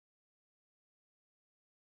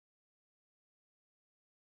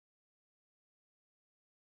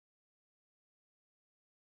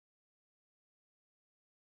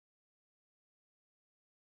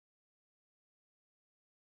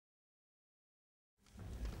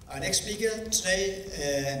Our next speaker today,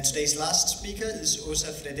 and today's last speaker, is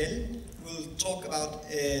Åsa Fredell, who will talk about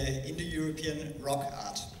Indo-European rock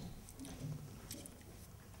art.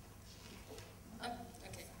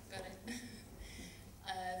 Okay, got it.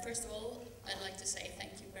 First of all, I'd like to say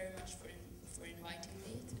thank you very much for inviting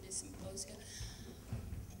me to this symposium.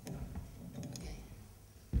 Okay.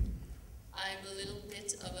 I'm a little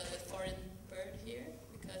bit of a foreign bird here,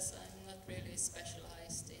 because I'm not really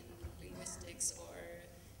specialized in linguistics or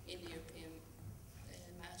Indo-European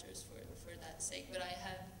matters for that sake, but I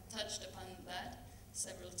have touched upon that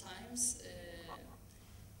several times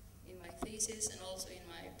in my thesis and also in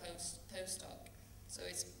my postdoc. So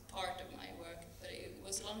it's part of my work, but it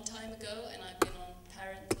was a long time ago, and I've been on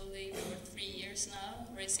parental leave for 3 years now,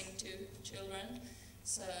 raising 2 children.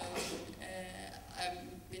 So I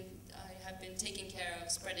have been taking care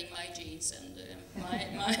of spreading my genes and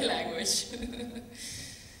my language.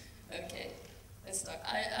 Okay. Let's start.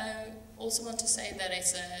 I also want to say that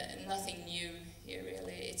it's nothing new here,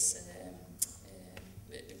 really.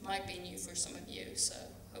 It might be new for some of you, so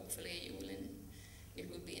hopefully it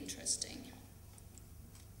will be interesting.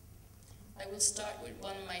 I will start with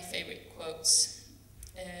one of my favorite quotes.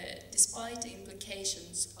 Despite the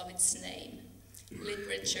implications of its name,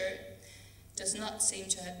 literature does not seem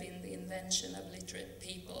to have been the invention of literate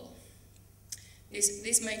people.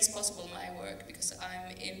 This makes possible my work because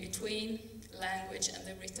I'm in between language and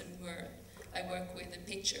the written word. I work with the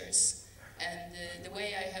pictures, and the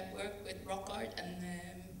way I have worked with rock art and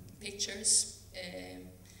pictures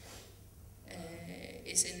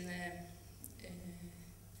is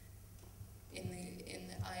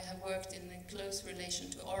I have worked in a close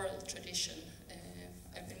relation to oral tradition.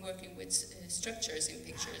 I've been working with structures in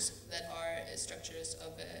pictures that are structures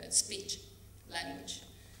of speech, language.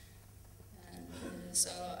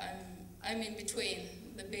 So I'm in between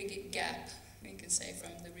the big gap, we can say,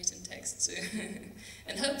 from the written text.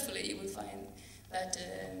 And hopefully you will find that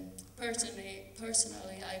personally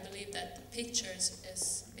I believe that the pictures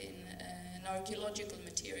has been an archaeological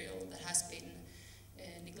material that has been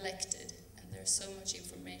neglected, and there's so much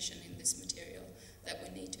information in this material that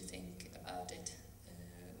we need to think about it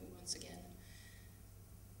once again.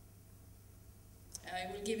 I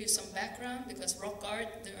will give you some background, because rock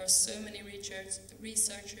art, there are so many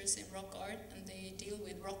researchers in rock art, and they deal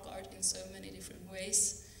with rock art in so many different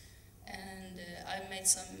ways. And I've made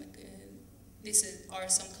some, are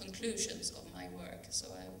some conclusions of my work. So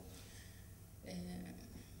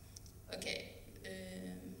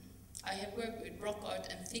I have worked with rock art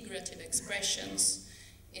and figurative expressions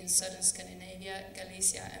in southern Scandinavia,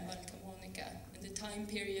 Galicia and Valcamonica. And the time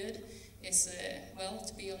period is, well,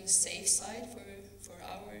 to be on the safe side for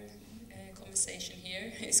our conversation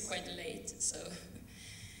here, is quite late. So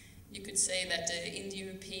you could say that the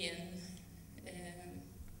Indo-European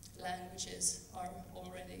languages are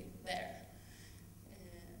already there.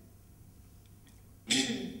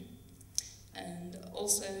 And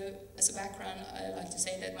also, as a background, I like to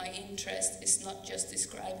say that my interest is not just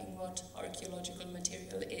describing what archaeological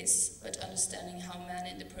material is, but understanding how man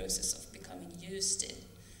in the process of becoming used it.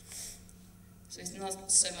 So it's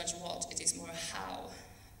not so much what, it is more how.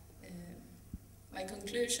 My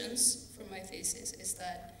conclusions from my thesis is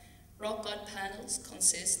that rock art panels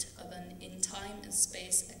consist of an in time and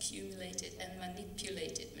space accumulated and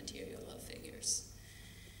manipulated material of figures.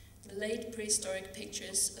 The late prehistoric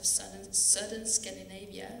pictures of southern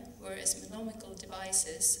Scandinavia were as mnemonical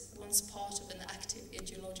devices, once part of an active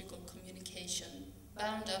ideological communication,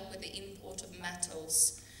 bound up with the import of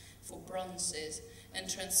metals for bronzes and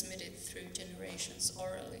transmitted through generations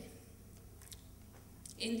orally.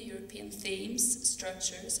 Indo-European themes,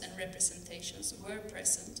 structures and representations were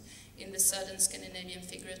present in the southern Scandinavian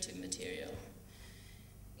figurative material.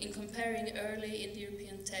 In comparing early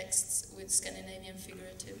Indo-European texts with Scandinavian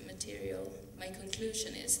figurative material, my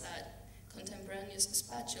conclusion is that contemporaneous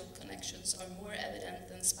spatial connections are more evident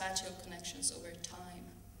than spatial connections over time.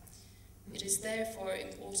 It is therefore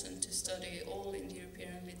important to study all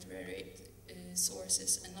Indo-European literary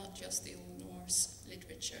sources and not just the Old Norse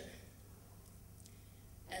literature.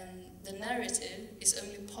 And the narrative is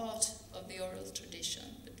only part of the oral tradition,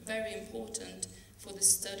 but very important for the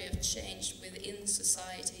study of change within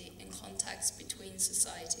society and contacts between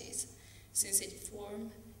societies, since its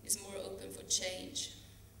form is more open for change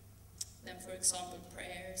than, for example,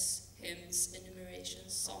 prayers, hymns,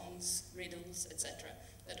 enumerations, songs, riddles, etc.,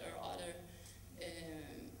 that are other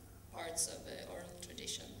parts of oral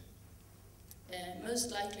tradition.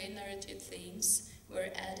 Most likely narrative themes were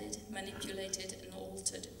added, manipulated and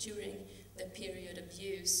altered during the period of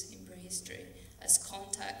use in prehistory as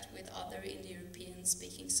contact with other Indo-European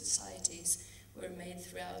speaking societies were made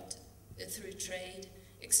through trade,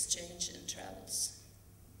 exchange and travels.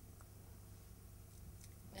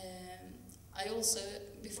 I also,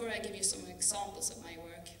 before I give you some examples of my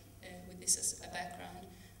work with this as a background,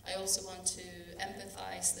 I also want to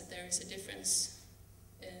empathize that there is a difference,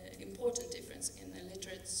 important difference in a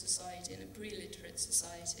literate society and a pre-literate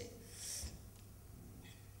society.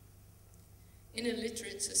 In a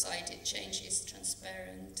literate society, change is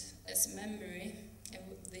transparent as memory, and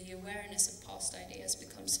the awareness of past ideas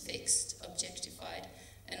becomes fixed, objectified,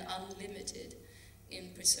 and unlimited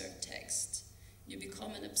in preserved text. You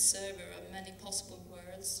become an observer of many possible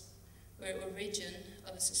worlds, where origin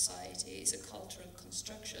of a society is a cultural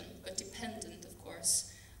construction, but dependent, of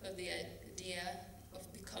course, of the idea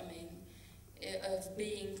of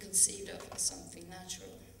being conceived of as something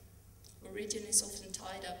natural. Origin is often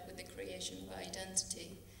tied up with the creation of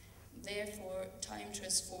identity. Therefore, time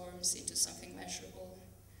transforms into something measurable.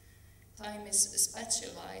 Time is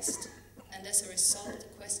spatialized, and as a result,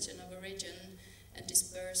 the question of origin and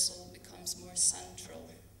dispersal becomes more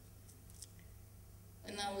central.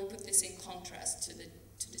 And now we put this in contrast to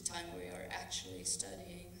the time we are actually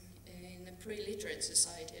studying in a pre-literate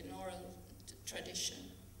society, an oral tradition.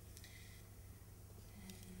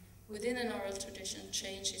 Within an oral tradition,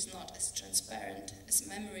 change is not as transparent, as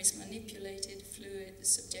memory is manipulated, fluid,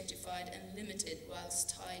 subjectified, and limited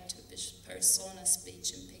whilst tied to persona,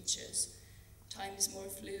 speech, and pictures. Time is more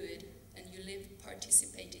fluid, and you live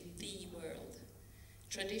participating in the world.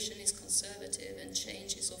 Tradition is conservative, and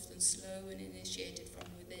change is often slow and initiated from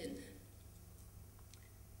within.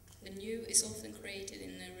 The new is often created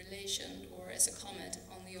in a relation or as a comment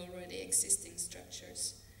on the already existing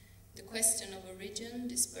structures. The question of origin,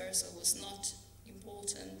 dispersal was not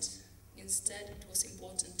important. Instead, it was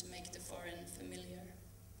important to make the foreign familiar.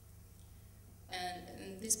 And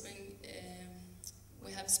in this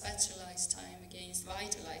we have spatialized time against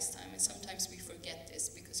vitalized time, and sometimes we forget this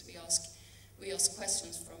because we ask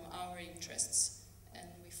questions from our interests, and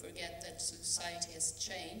we forget that society has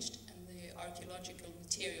changed, and the archaeological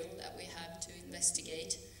material that we have to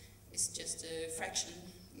investigate is just a fraction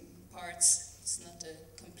in parts. It's not a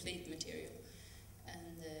complete material.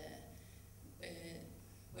 And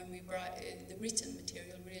when the written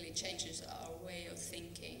material really changes our way of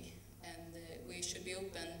thinking, and we should be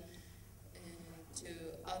open to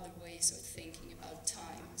other ways of thinking about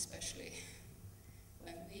time, especially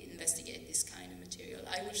when we investigate this kind of material.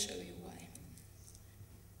 I will show you why.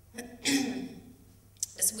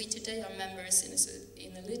 As we today are members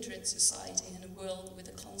in a literate society in a world with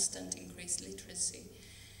a constant increased literacy,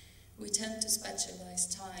 we tend to spatialize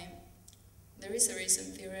time. There is a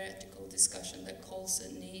recent theoretical discussion that calls for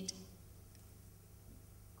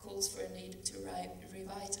a need to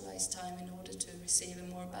revitalize time in order to receive a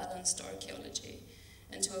more balanced archaeology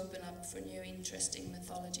and to open up for new interesting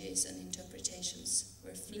mythologies and interpretations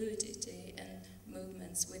where fluidity and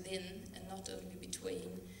movements within and not only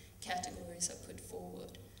between categories are put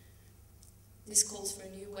forward. This calls for a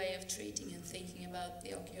new way of treating and thinking about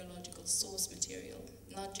the archaeological source material,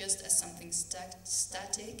 not just as something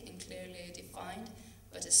static and clearly defined,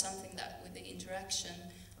 but as something that with the interaction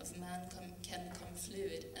of man can become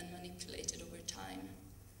fluid and manipulated over time.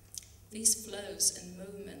 These flows and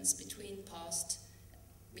movements between the past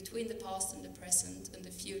and the present and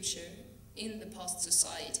the future, in the past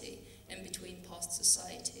society and between past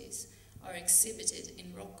societies, are exhibited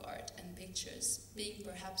in rock art and pictures, being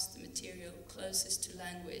perhaps the material closest to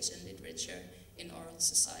language and literature in oral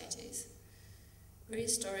societies.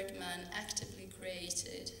 Prehistoric man actively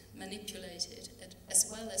created, manipulated, as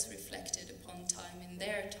well as reflected upon time in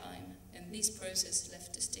their time, and these processes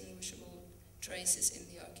left distinguishable traces in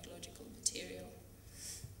the archaeological material.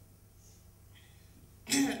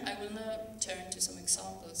 I will now turn to some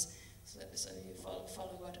examples so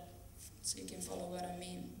you can follow what I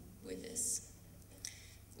mean with this.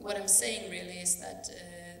 What I'm saying really is that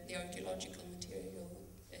the archaeological material,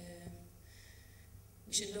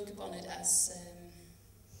 we should look upon it as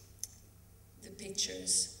the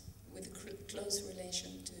pictures with a close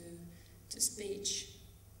relation to speech,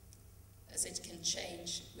 as it can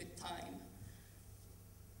change with time.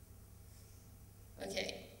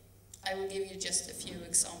 Okay, I will give you just a few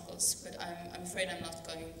examples, but I'm afraid I'm not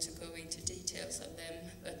going to go into details of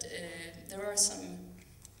them, but there are some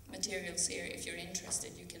materials here. If you're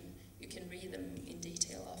interested, you can read them in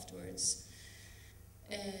detail afterwards.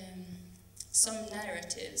 Some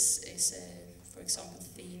narratives is, for example,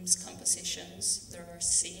 themes, compositions. There are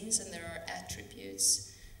scenes and there are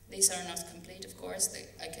attributes. These are not complete, of course.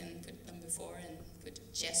 I can put them before and put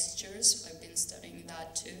gestures. I've been studying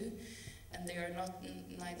that too. And they are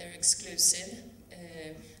neither exclusive.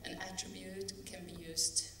 An attribute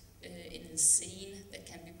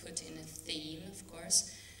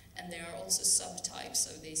And there are also subtypes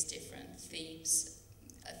of these different themes.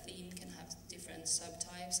 A theme can have different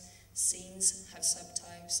subtypes. Scenes have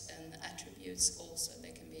subtypes, and attributes also.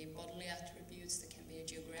 There can be bodily attributes, there can be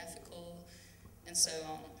geographical, and so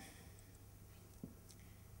on.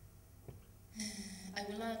 I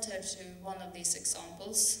will now turn to one of these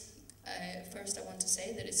examples. First, I want to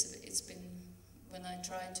say that it's been, when I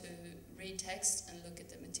try to read text and look at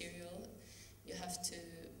the material, you have to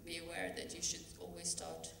be aware that you should always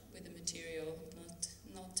start with the material,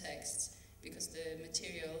 not text, because the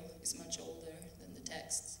material is much older than the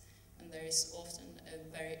text, and there is often a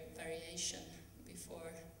variation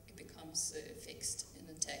before it becomes fixed in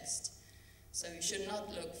the text. So you should not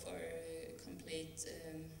look for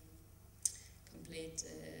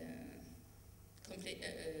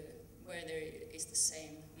where there is the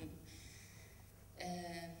same.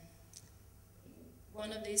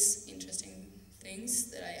 One of these interesting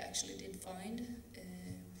things that I actually did find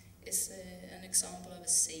is an example of a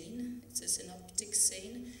scene. It's a synoptic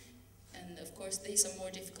scene, and of course these are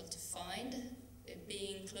more difficult to find,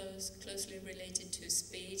 being closely related to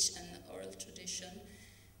speech and oral tradition.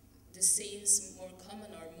 The scenes more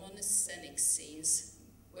common are monoscenic scenes,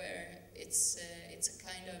 where it's a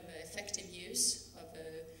kind of effective use of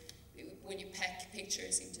when you pack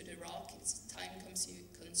pictures into the rock. It's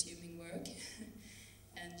time-consuming work,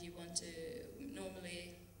 and you want to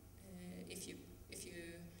normally, if you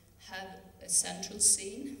have a central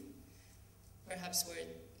scene, perhaps where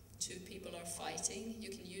two people are fighting, you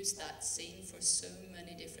can use that scene for so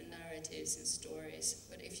many different narratives and stories.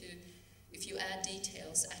 But if you add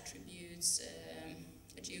details, attributes,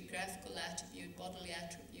 a geographical attribute, bodily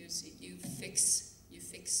attributes, you fix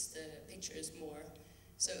the pictures more.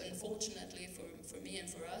 So unfortunately for me and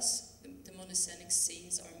for us, the monoscenic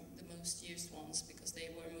scenes are the most used ones, because they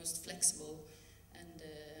were most flexible and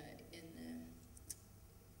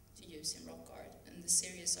to use in rock art. And the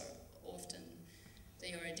series are often,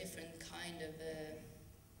 they are a different kind of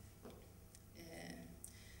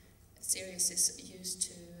series is used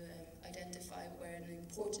to identify where an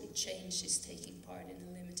important change is taking part in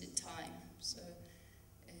a limited time. So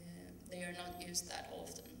they are not used that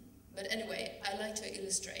often. But anyway, I like to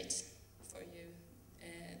illustrate for you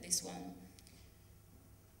this one.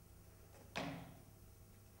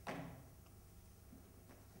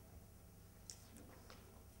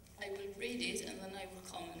 I will read it and then I will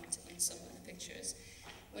comment on some of the pictures.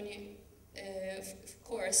 When you, of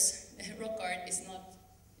course, rock art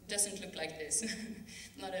doesn't look like this,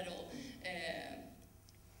 not at all.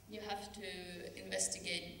 You have to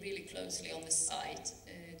investigate really closely on the site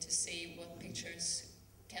to see what pictures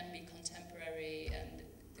can be contemporary, and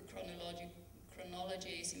the chronology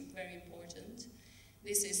is very important.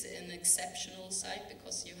 This is an exceptional site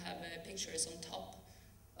because you have pictures on top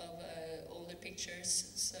of older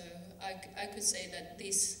pictures. So I could say that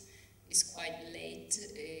this is quite late.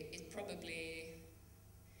 It probably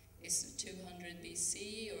is 200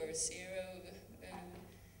 BC or 0.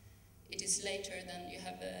 It is later than you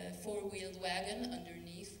have a four-wheeled wagon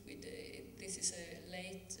underneath. This is a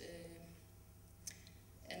late,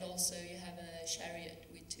 and also you have a chariot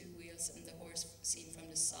with 2 wheels and the horse seen from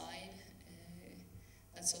the side.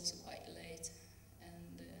 That's also quite late,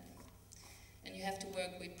 and you have to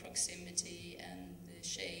work with proximity and the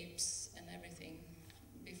shapes and everything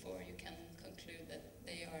before you can conclude that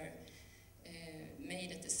they are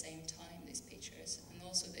made at the same time, these pictures. And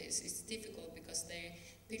also it's difficult because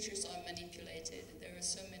pictures are manipulated. There are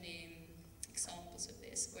so many examples of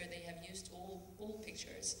this where they have used all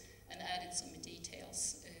pictures and added some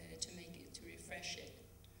details to make it, to refresh it,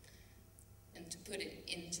 and to put it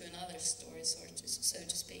into another story, so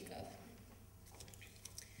to speak of.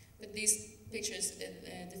 But these pictures,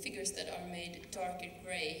 the figures that are made darker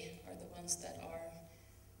grey are the ones that are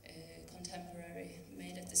contemporary,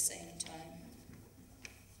 made at the same time.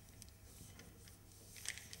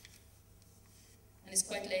 And it's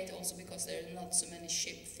quite late also because there are not so many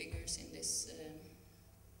ship figures in this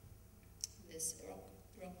this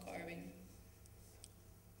rock carving.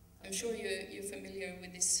 I'm sure you're familiar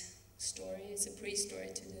with this story. It's a pre-story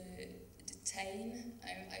to the Tane.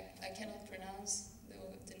 I cannot pronounce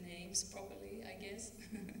the names properly, I guess,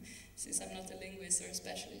 since I'm not a linguist or a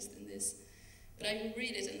specialist in this. But I will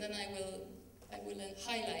read it, and then I will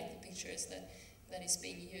highlight the pictures that is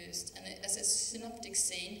being used. And as a synoptic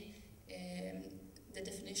scene, the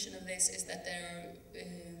definition of this is that there are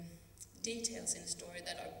details in a story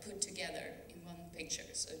that are put together in one picture,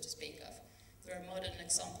 so to speak of. There are modern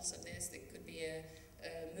examples of this. There could be a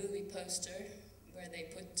movie poster where they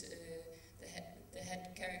put the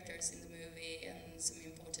head characters in the movie and some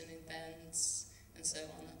important events and so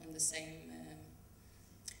on the same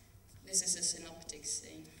This is a synoptic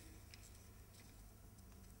scene.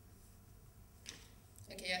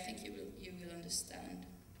 Okay, I think you will understand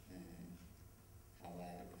how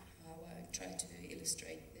I try to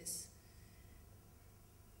illustrate this.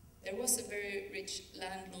 There was a very rich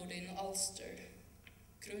landlord in Ulster,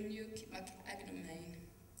 Crunjuk mac Agnomain.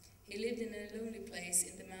 He lived in a lonely place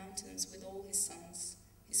in the mountains with all his sons.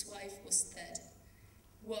 His wife was dead.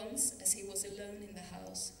 Once, as he was alone in the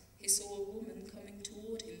house, he saw a woman coming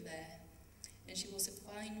toward him there, and she was a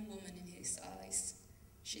fine woman in his eyes.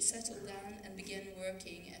 She settled down and began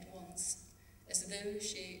working at once, as though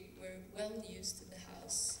she were well used to the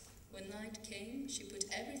house. When night came, she put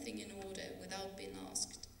everything in order without being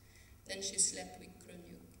asked. Then she slept with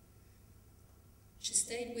Crunjuk. She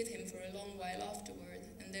stayed with him for a long while afterward,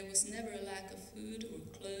 and there was never a lack of food or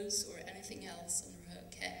clothes or anything else under her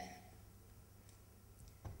care.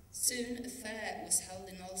 Soon a fair was held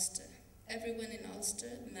in Ulster. Everyone in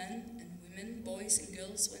Ulster, men and women, boys and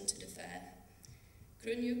girls, went to the fair.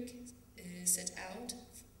 Crunjuk set out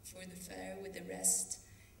for the fair with the rest,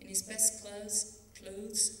 in his best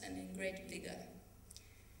clothes and in great vigour.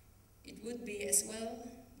 It would be as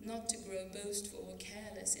well not to grow boastful or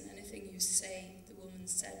careless in anything you say, the woman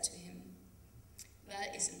said to him.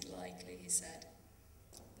 That isn't likely, he said.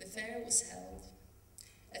 The fair was held.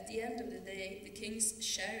 At the end of the day, the king's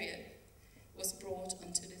chariot was brought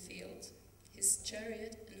onto the field. His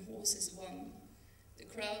chariot and horses won. The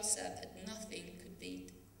crowd said that nothing could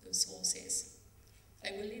beat those horses.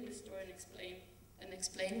 I will leave the story and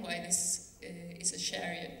explain why this is a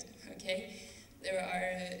chariot. Okay, there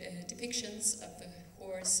are depictions of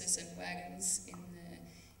horses and wagons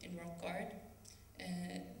in rock art.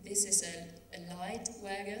 This is a light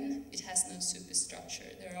wagon. It has no superstructure.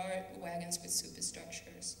 There are wagons with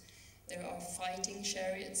superstructures. There are fighting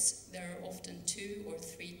chariots. There are often 2 or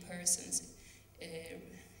 3 persons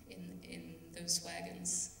in those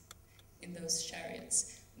wagons, in those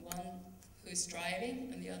chariots. One who's driving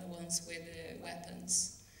and the other ones with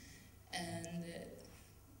weapons. And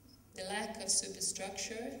the lack of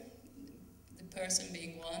superstructure, the person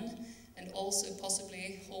being one, and also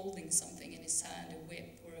possibly holding something in his hand, a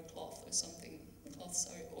whip or a cloth or something. Cloths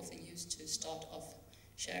are often used to start off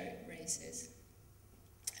chariot races.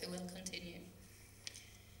 I will continue.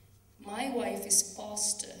 My wife is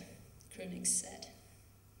faster, Crunjuk said.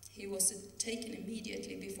 He was taken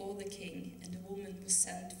immediately before the king, and the woman was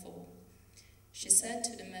sent for. She said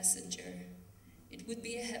to the messenger, "It would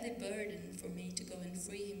be a heavy burden for me to go and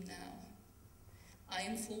free him now. I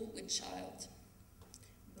am full with child."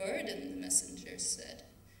 "Burden," the messenger said.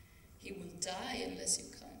 "He will die unless you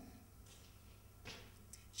come."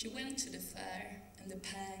 She went to the fair, and the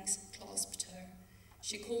pangs clasped her.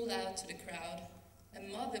 She called out to the crowd, "A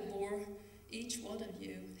mother bore each one of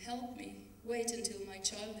you. Help me. Wait until my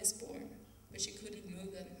child is born." But she couldn't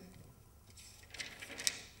move them.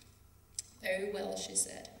 "Very well," she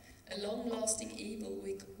said. "A long-lasting evil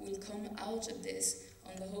will come out of this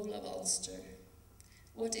on the whole of Ulster."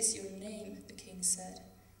 "What is your name?" the king said.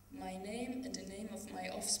 "My name and the name of my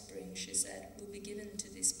offspring," she said, "will be given to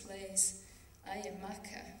this place. I am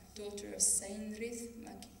Macha, daughter of Seinrith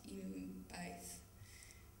mac Imbaith."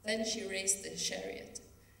 Then she raised the chariot.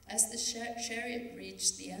 As the chariot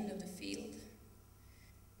reached the end of the field,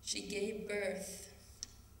 she gave birth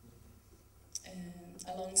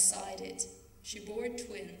alongside it. She bore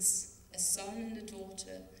twins, a son and a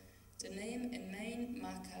daughter. The name Emain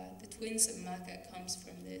Macha, the twins of Macha, comes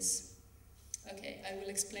from this. Okay, I will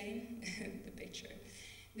explain the picture.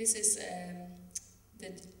 This is there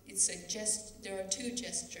are 2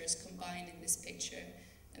 gestures combined in this picture,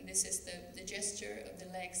 and this is the gesture of the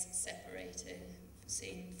legs separated,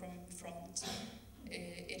 seen from front.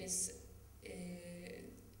 It is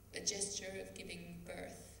a gesture of giving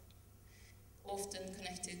birth, often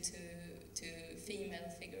connected to female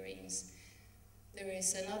figurines. There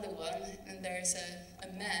is another one, and there is a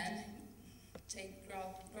man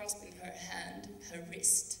grasping her hand, her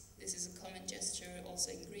wrist. This is a common gesture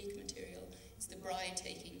also in Greek material. It's the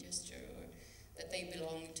bride-taking gesture, or that they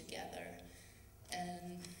belong together.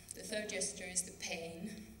 And the third gesture is the pain.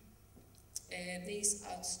 These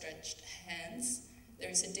outstretched hands, there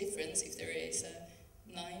is a difference if there is a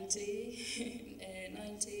 90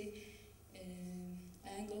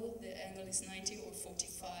 angle, the angle is 90 or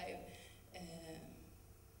 45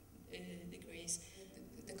 degrees.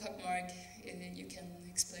 The cut mark you can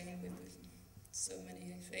explain with so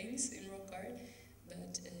many things in rock art,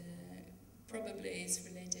 but probably it's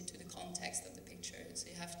related to the context of the picture, so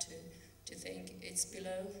you have to think it's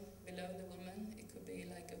below the woman. It could be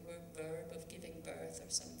like a verb of giving birth or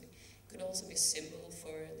something. It could also be a symbol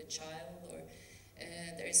for the child, or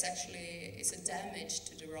it's a damage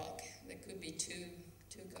to the rock. There could be two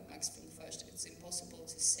cutmarks from the first. It's impossible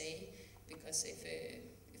to say, because if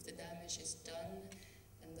the damage is done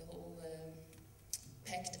and the whole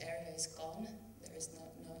pecked area is gone, there is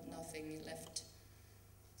nothing left.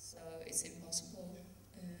 So it's impossible.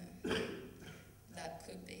 That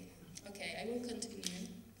could be. Okay, I will continue.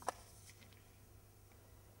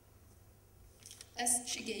 As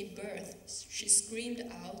she gave birth, she screamed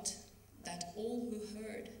out that all who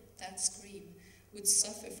heard that scream would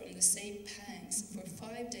suffer from the same pangs for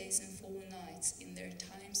 5 days and 4 nights in their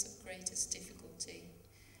times of greatest difficulty.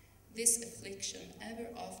 This affliction ever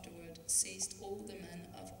afterward seized all the men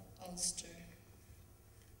of Ulster.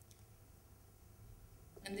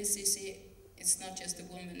 And this, you see, it's not just the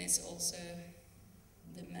woman, it's also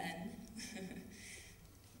the men.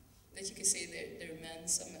 That you can see they're men.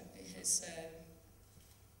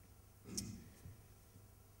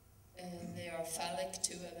 They are phallic,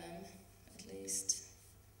 2 of them at least,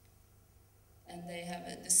 and they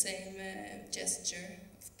have the same gesture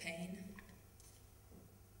of pain.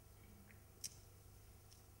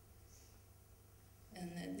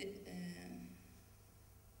 And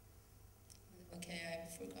okay, I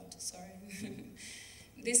forgot. Sorry.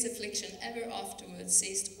 This affliction ever afterwards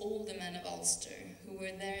seized all the men of Ulster who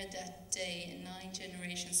were there that day and 9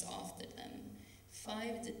 generations after them.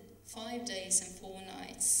 5 days and 4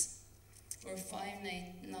 nights, or 5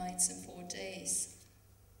 nights and 4 days,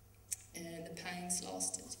 the pangs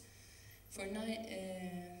lasted. For 9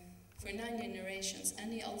 generations,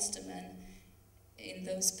 any Ulsterman in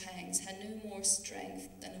those pangs had no more strength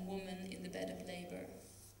than a woman in the bed of labour.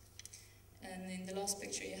 And in the last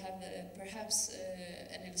picture you have perhaps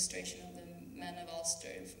an illustration of the men of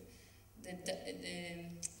Ulster,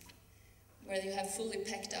 where you have fully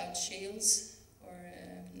pecked out shields, or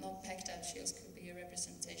not pecked out shields, could be a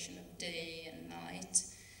representation of day and night.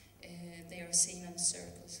 They are seen on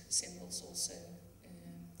circles, symbols also.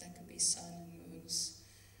 That could be sun and moons.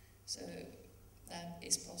 So that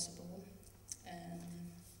is possible.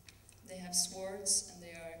 And they have swords, and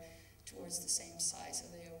they are towards the same size, so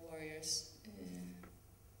they are warriors.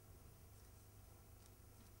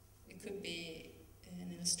 It could be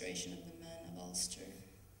an illustration of the men of Ulster.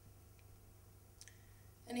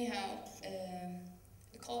 Anyhow,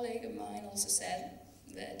 a colleague of mine also said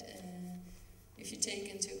that if you take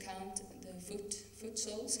into account the foot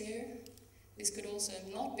soles here, this could also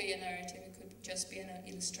not be a narrative, it could just be an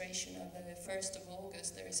illustration of the 1st of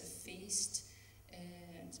August. There is a feast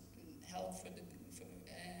held for the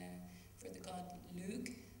god Lugh,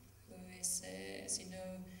 who is, as you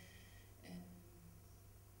know,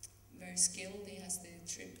 very skilled. He has the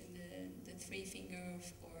 3-finger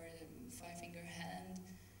or 5-finger hand,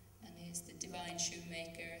 and he's the divine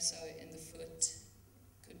shoemaker, so in the foot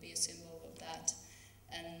could be a symbol of that.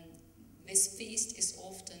 And this feast is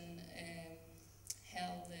often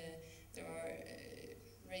held, there are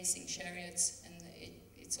racing chariots, and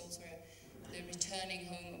it's also the returning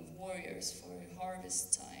home of warriors for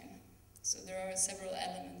harvest time. So there are several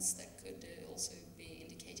elements that could also be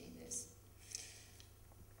indicating this.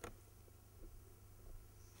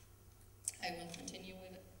 I will continue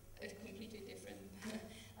with a completely different...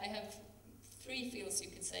 I have 3 fields, you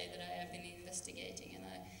could say, that I have been investigating, and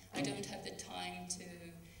I don't have the time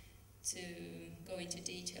to go into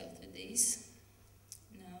detail to these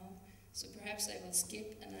now. So perhaps I will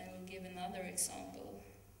skip, and I will give another example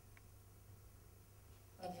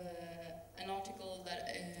of an article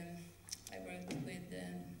that I wrote with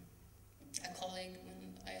a colleague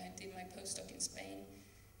when I did my postdoc in Spain,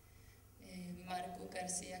 Marco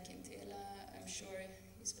Garcia Quintela. I'm sure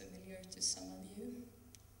he's familiar to some of you.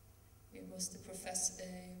 He was the professor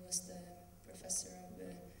of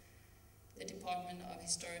the Department of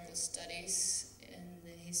Historical Studies, and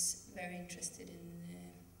he's very interested in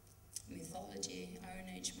mythology, Iron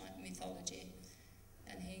Age mythology.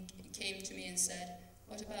 And he came to me and said,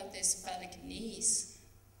 "What about this phallic knees?"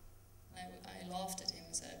 I laughed at him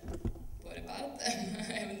and said, "What about them?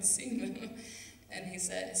 I haven't seen them." And he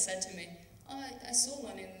said to me, I saw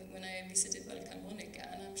one when I visited Balkamonica,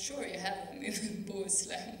 and I'm sure you have them in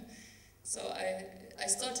Bohuslän. So I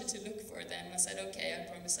started to look for them. I said, okay,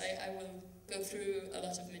 I promise I will go through a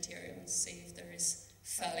lot of material and see if there is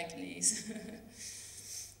phallic knees.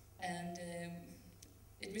 And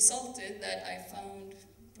it resulted that I found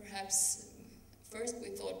perhaps, first we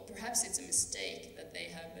thought perhaps it's a mistake that they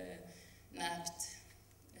have napped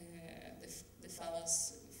the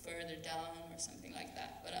phallus further down or something like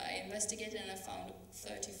that. But I investigated and I found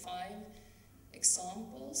 35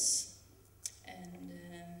 examples, and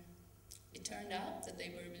it turned out that they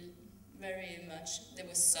were very much. There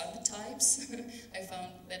were subtypes. I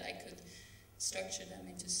found that I could structure them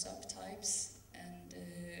into subtypes, and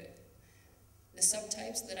the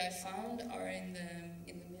subtypes that I found are in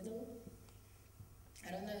the middle.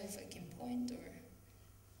 I don't know if I can point or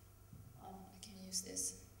I can use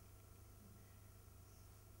this.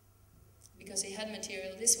 Because he had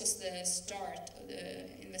material, this was the start of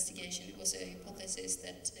the investigation. It was a hypothesis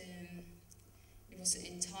that it was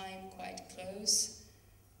in time quite close.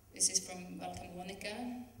 This is from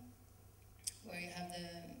Valcamonica, where you have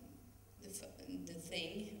the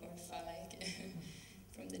thing, or phallic,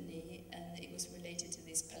 from the knee, and it was related to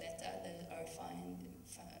this paletta that are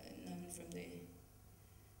known from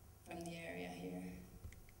the area here,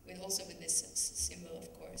 also with this symbol,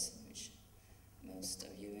 of course, which most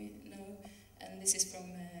of you know. And this is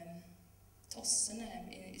from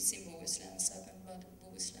Tossene, it's in Bohuslän, southern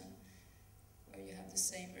Bohuslän, where you have the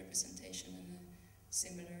same representation and a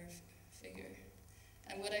similar figure.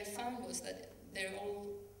 And what I found was that they're all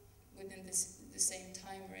within the same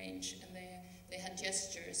time range, and they had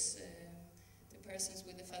gestures. The persons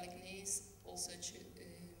with the phallic knees also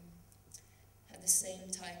had the same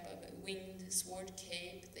type of winged sword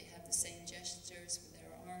cape. They have the same gestures with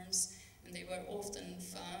their arms, and they were often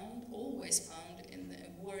found, always found, in the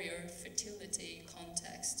warrior fertility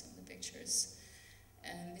context of the pictures.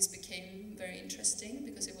 And this became very interesting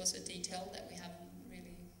because it was a detail that we haven't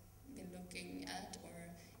really been looking at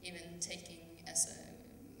or even taking as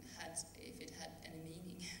if it had any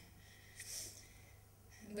meaning.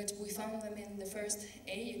 But we found them in the first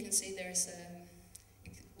A. You can see there's a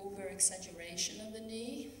over-exaggeration of the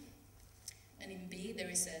knee, and in B there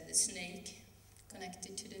is the snake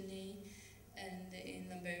connected to the knee, and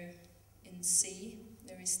in C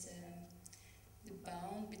there is the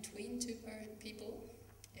bound between two people,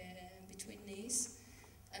 between knees.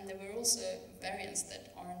 And there were also variants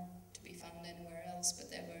that aren't to be found anywhere else, but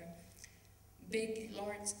there were big,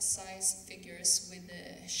 large-size figures with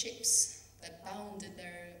ships that bounded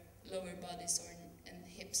their lower bodies and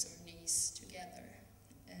hips or knees together.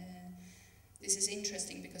 This is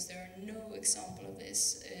interesting because there are no example of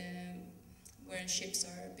this where ships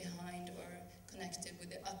are behind or connected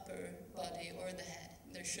with the upper body or the head.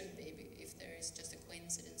 There should be, if there is just a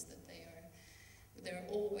coincidence that they are. But they're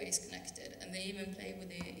always connected, and they even play with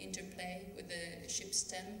the interplay with the ship's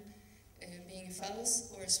stem being a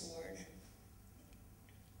phallus or a sword.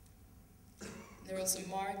 There are also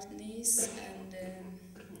marked knees, and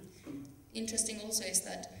interesting also is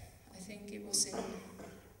that I think it was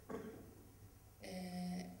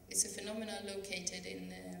it's a phenomenon located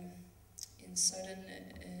in southern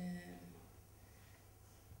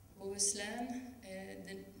Bohuslän.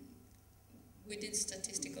 We did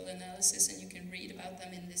statistical analysis, and you can read about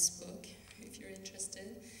them in this book if you're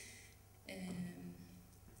interested.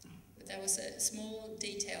 But that was a small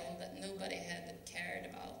detail that nobody had cared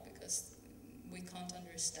about because we can't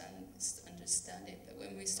understand it. But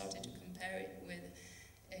when we started to compare it with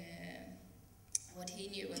what he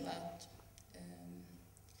knew about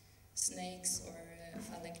snakes or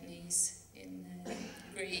phallic knees in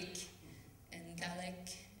Greek and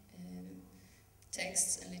Gallic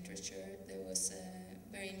texts and literature, there was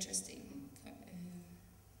very interesting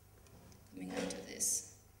coming out of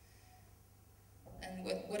this. And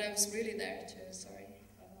what I was really there to, sorry,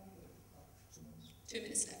 2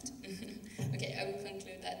 minutes left. Okay, I will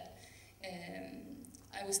conclude that.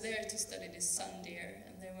 I was there to study the sun deer,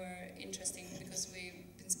 and they were interesting because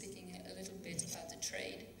we've been speaking a little bit about the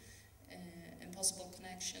trade and possible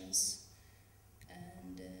connections.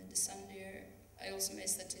 And the sun deer, I also made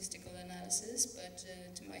statistical analysis, but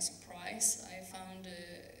to my surprise, I found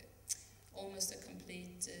almost a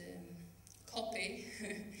complete copy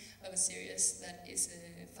of a series that is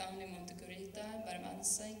found in Montecurita,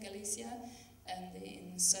 Barmanza in Galicia, and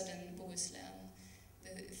in southern Bohuslän.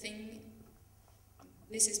 The thing,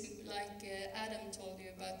 this is like Adam told you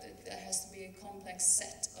about, that there has to be a complex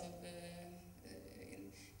set of,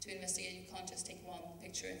 to investigate. You can't just take one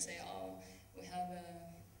picture and say, oh, we have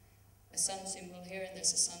a sun symbol here and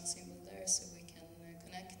there's a sun symbol there, so we can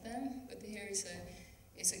connect them. But here is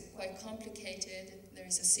a quite complicated. There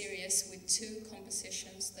is a series with 2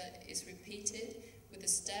 compositions that is repeated with the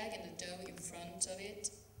stag and the doe in front of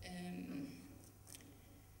it.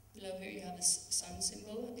 Below here you have the sun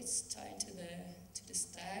symbol. It's tied to the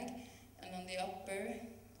stag, and on the upper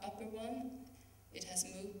one, it has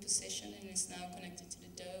moved position and is now connected to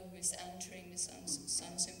the doe, who is entering the sun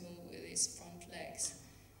symbol with his front legs.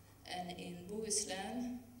 And in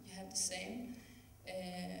Bohuslän, you have the same,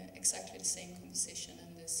 exactly the same composition,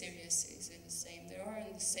 and the series is in the same. They are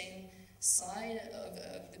on the same side of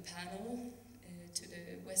the panel, to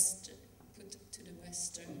the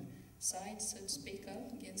western side, so to speak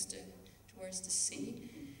of, towards the sea.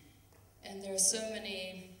 And there are so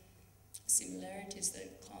many similarities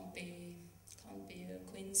that can't be a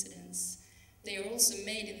coincidence. They are also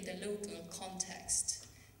made in the local context.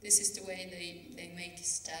 This is the way they make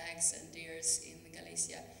stags and deers in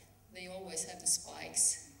Galicia. They always have the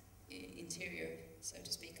spikes interior, so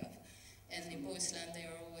to speak of. And in Bohuslän they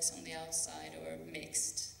are always on the outside or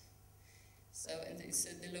mixed. So, and it's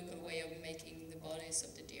the local way of making the bodies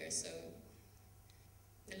of the deer. So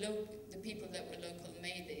the people that were local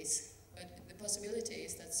made these, but the possibility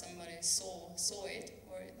is that somebody saw it,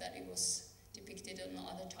 or that it was depicted on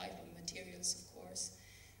other type of materials, of course.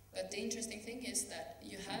 But the interesting thing is that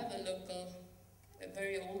you have a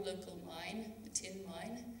very old local mine, a tin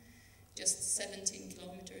mine, just 17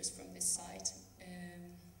 kilometers from this site.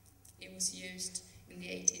 It was used in the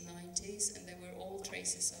 1890s, and there were all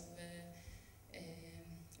traces of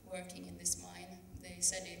working in this mine. They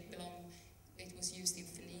said it was used in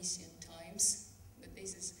Phoenician times, but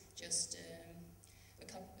this is just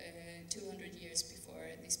 200 years before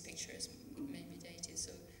these pictures may be dated,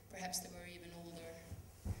 so perhaps there were even older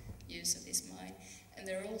use of this mine. And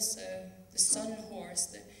there are also the sun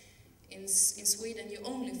horse. In Sweden you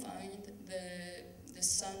only find the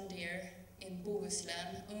sun deer in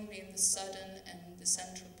Bohuslän, only in the southern and the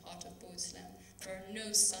central part of Bohuslän. There are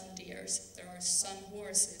no sun deers, there are sun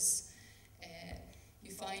horses.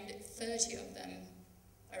 You find 30 of them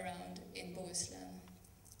around in Bohuslän.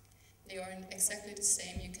 They are exactly the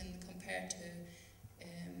same. You can compare to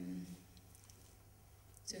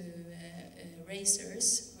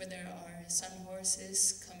racers, where there are sun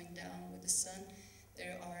horses coming down with the sun.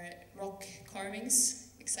 There are rock carvings,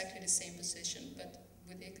 exactly the same position, but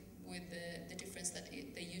with the difference that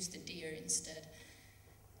they use the deer instead.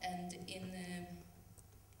 And in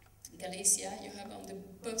Galicia, you have on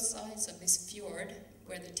both sides of this fjord,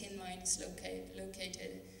 where the tin mine is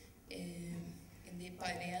located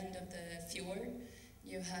by the end of the fjord,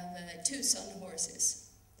 you have 2 sun horses.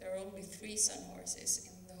 There are only 3 sun horses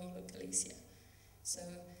in the whole of Galicia. So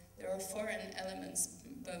there are foreign elements,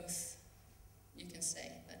 both, you can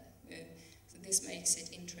say. So this makes it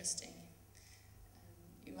interesting.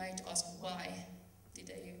 You might ask, why did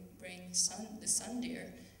they bring the sun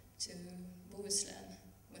deer to Bohuslän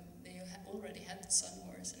when they already had the sun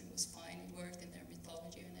horse and it was fine, it worked in their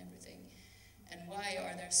mythology and everything? And why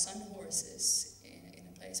are there sun horses in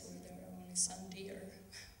a place where there are only sun deer?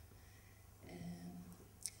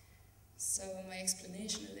 So my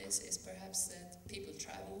explanation of this is perhaps that people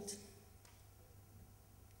traveled.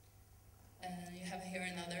 You have here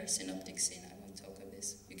another synoptic scene, I won't talk of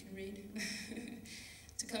this, you can read.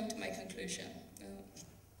 To come to my conclusion,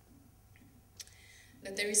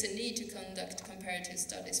 that there is a need to conduct comparative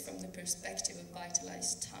studies from the perspective of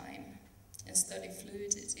vitalized time and study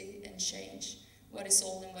fluidity and change, what is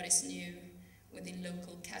old and what is new within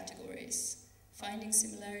local categories. Finding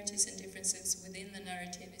similarities and differences within the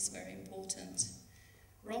narrative is very important.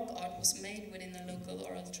 Rock art was made within a local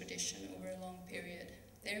oral tradition over a long period.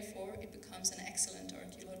 Therefore, it becomes an excellent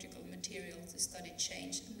archaeological material to study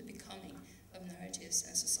change in the becoming of narratives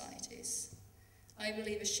and societies. I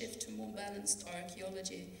believe a shift to more balanced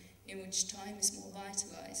archaeology, in which time is more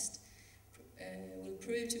vitalized, will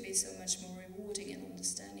prove to be so much more rewarding in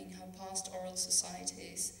understanding how past oral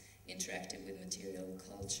societies interacted with material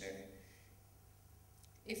culture.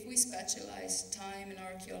 If we spatialize time and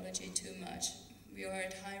archaeology too much, we are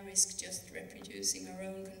at high risk just reproducing our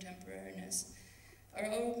own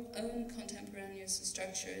contemporaneous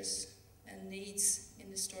structures and needs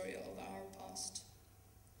in the story of our past.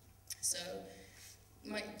 So,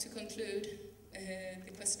 to conclude,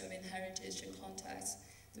 the question of inheritage and contacts,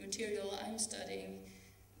 the material I'm studying,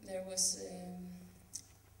 there was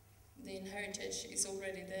the inheritage is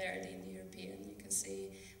already there, the Indo-European, you can see,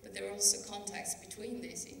 but there are also contacts between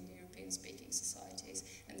these Indo-European speaking societies,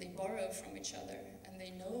 and they borrow from each other, and they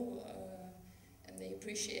know and they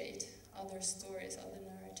appreciate other stories, other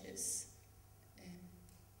narratives.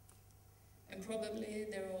 And probably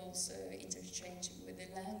they're also interchanging with the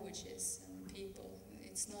languages and people.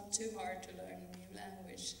 It's not too hard to learn a new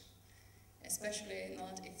language, especially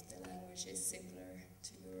not if the language is similar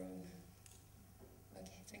to your own.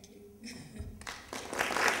 Okay, thank you.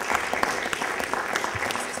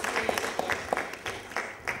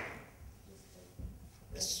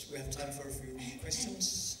 Yes, we have time for a few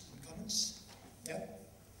questions and comments. Yeah?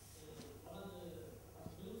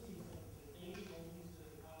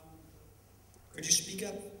 Could you speak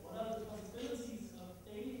up? What are the possibilities of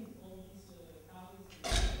dating all these carvings?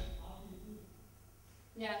 How do you do?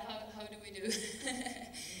 Yeah, how do we do?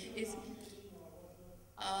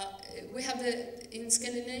 We have the in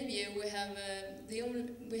Scandinavia we have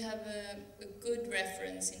a good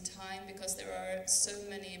reference in time because there are so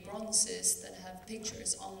many bronzes that have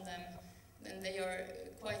pictures on them, and they are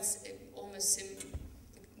quite almost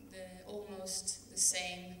the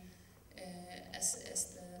same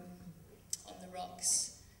as on the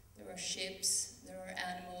rocks. There are ships, there are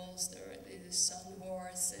animals, there are the sun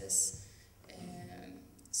horses.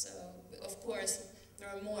 So of course there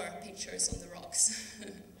are more pictures on the rocks,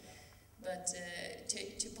 but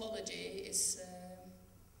typology is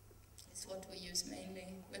what we use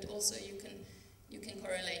mainly. But also you can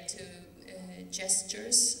correlate to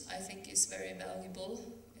gestures. I think is very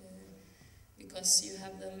valuable because you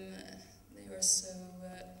have them. They are so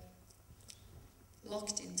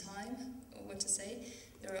locked in time, or what to say.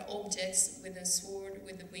 There are objects with a sword,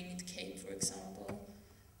 with a winged cape, for example.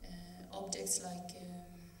 Objects like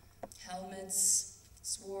helmets,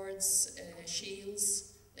 swords,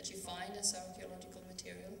 shields that you find as archaeological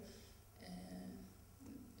material.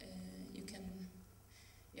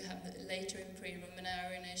 You have later in pre-Roman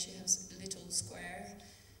Iron Age, you have little square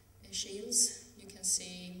shields. You can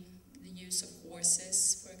see the use of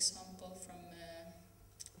horses, for example, from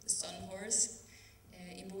the sun horse.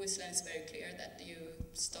 In Bohuslän, it's very clear that you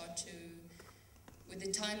start to, with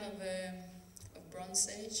the time of Bronze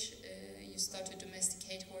Age, you start to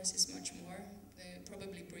domesticate horses much more.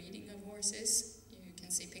 Probably breeding of horses. You can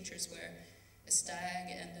see pictures where a stag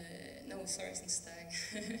and no, sorry, it's not stag.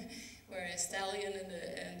 Where a stallion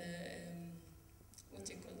and what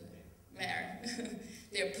do you call it, mare,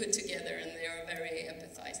 they are put together and they are very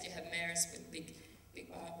empathized. You have mares with big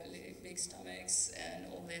stomachs and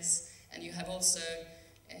all this, and you have also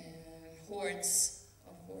hordes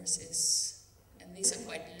of horses, and these are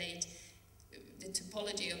quite late. The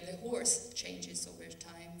typology of the horse changes over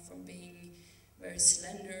time from being very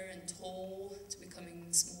slender and tall to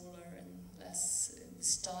becoming smaller and less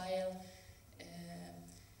style.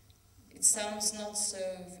 It sounds not so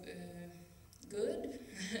good,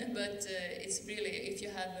 but it's really,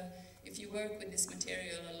 if you work with this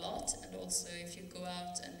material a lot, and also if you go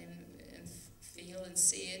out and feel and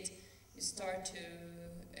see it, you start to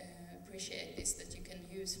appreciate this, that you can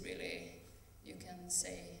use really, you can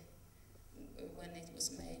say when it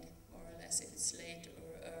was made, more or less, if it's late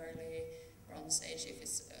or early Bronze Age, if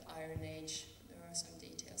it's Iron Age, there are some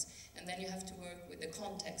details. And then you have to work with the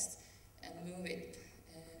context and move it,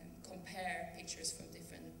 compare pictures from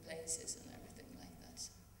different places and everything like that.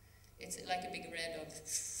 So it's like a big red of,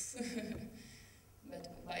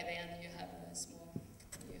 but by the end you have a small,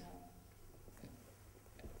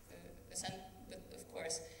 but of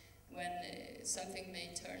course, when something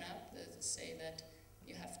may turn up, let's say that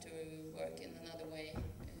you have to work in another way.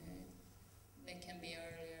 They can be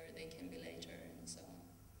earlier, they can be later, and so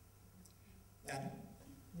on.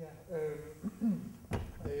 Yeah,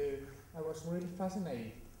 I was really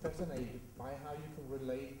fascinated by how you can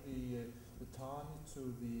relate the tarn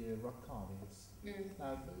to the rock carvings.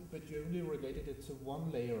 But you only related it to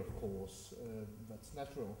one layer, of course. That's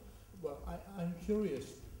natural. Well, I'm curious.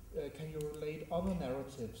 Can you relate other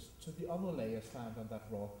narratives to the other layers found on that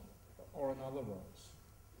rock or on other rocks?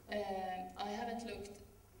 I haven't looked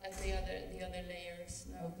at the other layers,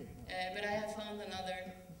 no. Okay. But I have found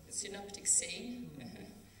another synoptic scene.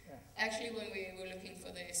 Yeah. Actually, when we were looking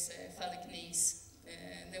for this phallic knees,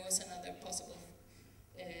 there was another possible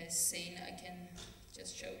scene I can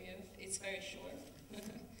just show you. It's very short.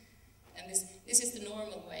 And this is the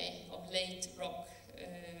normal way of late rock,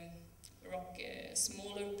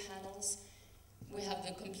 smaller panels. We have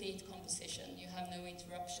the complete composition. You have no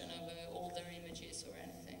interruption of older images or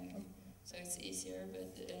anything. So it's easier,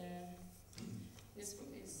 but this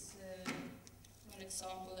is one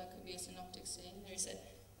example that could be a synoptic scene. There is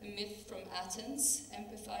a myth from Athens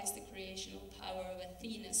amplifies the creational power of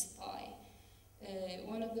Athena's thigh.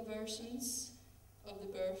 One of the versions of the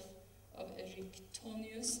birth of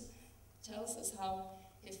Erictonius tells us how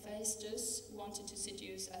Hephaestus wanted to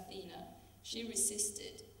seduce Athena. She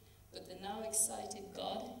resisted, but the now excited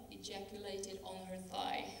god ejaculated on her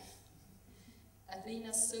thigh.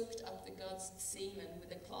 Athena soaked up the god's semen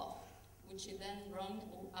with a cloth, which she then wrung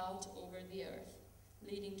out over the earth,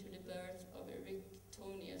 leading to the birth of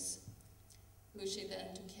Erictonius, who she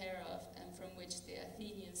then took care of, and from which the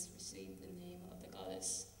Athenians received the name of the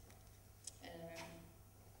goddess.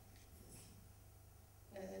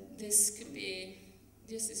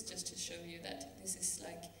 This is just to show you that this is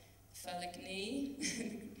like phallic knee.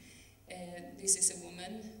 This is a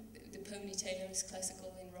woman. The ponytail is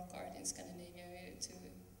classical in rock art in Scandinavia to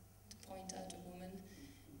point out a woman.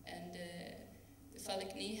 And the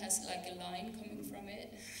phallic knee has like a line coming from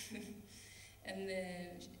it. And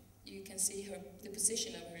you can see the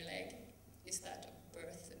position of her leg is that of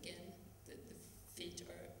birth again. The feet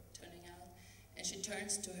are turning out, and she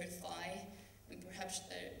turns to her thigh, and perhaps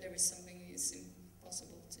there is something it's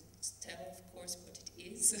impossible to tell, of course, what it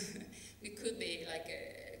is. It could be like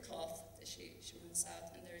a cloth that she runs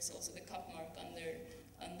out, and there is also the cup mark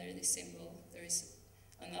under the symbol. There is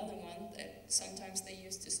another one that sometimes they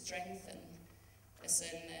use to strengthen as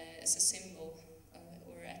a symbol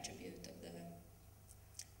or attribute of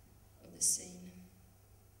the scene.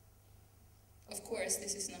 Of course,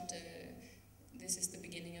 this is the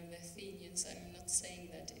beginning of the Athenians. I'm not saying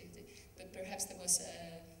that, but perhaps there was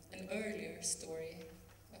an earlier story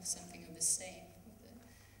of something of the same.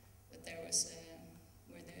 That there was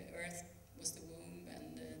where the earth was the womb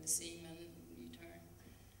and the semen return.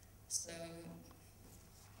 So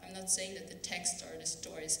I'm not saying that the texts are the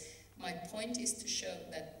stories. My point is to show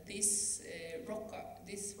that this rock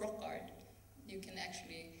art, you can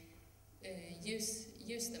actually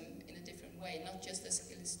use them in a different way, not just as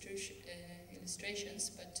illustrations,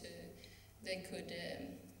 but they could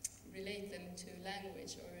relate them to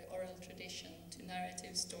language or oral tradition, to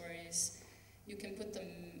narrative stories. You can put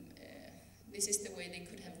them, this is the way they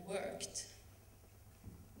could have worked,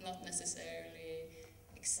 not necessarily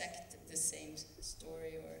exact the same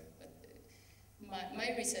story, but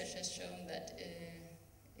my research has shown that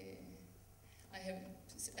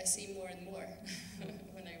I see more and more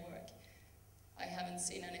when I work. I haven't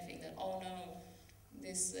seen anything that, oh no,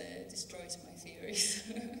 this destroys my theories.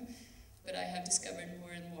 But I have discovered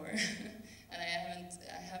more and more, and I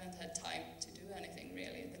haven't had time to do anything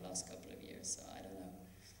really in the last couple of years, so I don't know.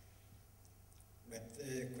 We have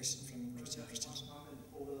the question from Christian.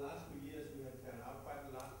 Over the last few years, we have carried out quite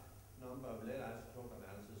a large number of lead isotope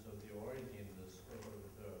analysis of the origin,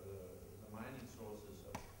 the mining sources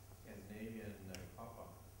of Scandinavian copper.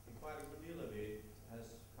 And quite a good deal of it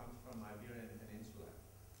comes from Iberian Peninsula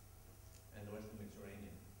and the Western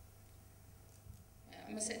Mediterranean.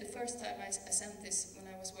 I must say, the first time I sent this when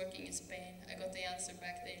I was working in Spain, I got the answer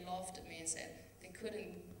back. They laughed at me and said they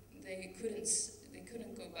couldn't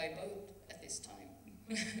go by boat at this time.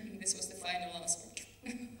 This was the final answer.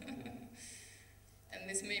 And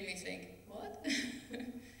this made me think, what?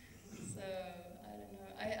 So I don't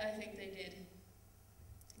know. I think they did.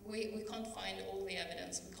 We can't find all the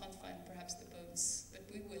evidence. We can't find perhaps the boats, but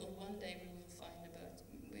we will. One day we will find a boat.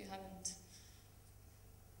 We haven't.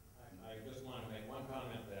 I just want to make one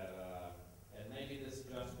comment that, and maybe this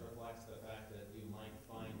just reflects the fact that you might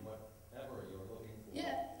find whatever you're looking for.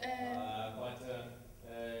 Yeah. But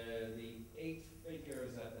the 8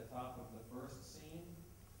 figures at the top of the first scene,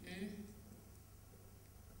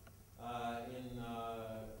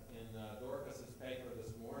 in Dorcas's paper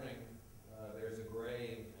this morning, there's a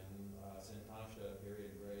grave in Sintasha,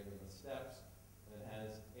 period grave in the steppes, that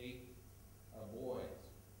has 8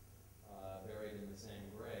 boys buried in the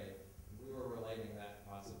same grave. We were relating that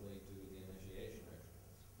possibly to the initiation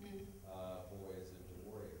rituals, boys into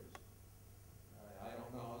warriors. I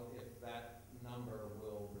don't know if that number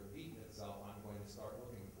will repeat itself. I'm going to start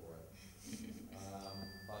looking for it.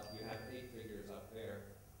 But you have 8 figures up there.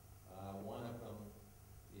 One of them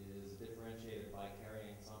is differentiated by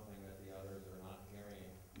carrying something that the others are not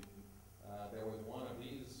carrying. There was one of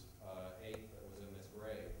these 8 that was in this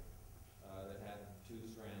grave that had 2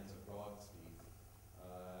 strands of dog's teeth,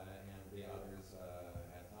 and the others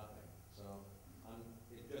had nothing. So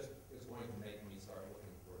it just is going to make me start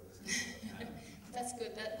looking for this kind of pattern. That's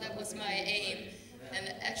good. That was my aim. And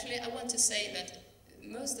actually, I want to say that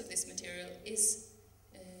most of this material is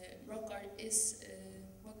rock art is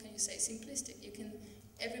what can you say, simplistic.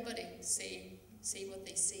 Everybody see what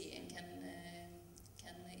they see and can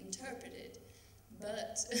interpret it,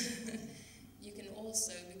 but you can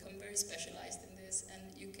also become very specialized in this, and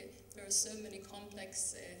there are so many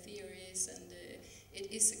complex theories, and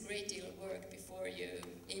it is a great deal of work before you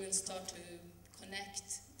even start to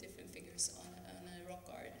connect different figures on a rock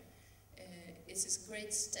art. It's a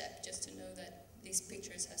great step just to know that these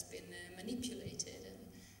pictures has been manipulated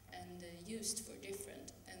and used for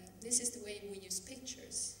different. And this is the way we use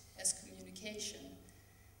pictures as communication.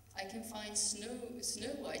 I can find Snow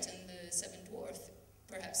White and the Seven Dwarf,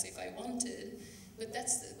 perhaps if I wanted, but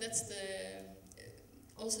that's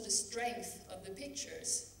also the strength of the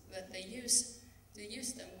pictures, that they use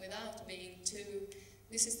them without being too.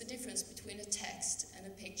 This is the difference between a text and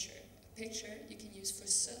a picture. A picture you can use for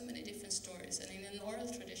so many different stories, and in an oral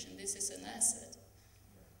tradition, this is an asset.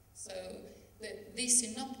 So these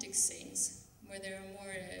synoptic scenes, where there are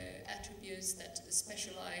more attributes that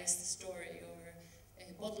specialize the story, or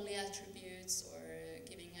bodily attributes, or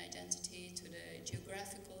giving identity to the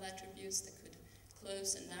geographical attributes that could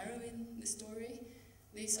close and narrow in the story.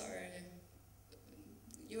 These are,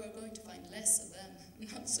 you are going to find less of them,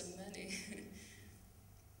 not so many.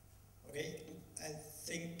 Okay, I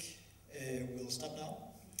think we'll stop now.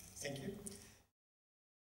 Thank you.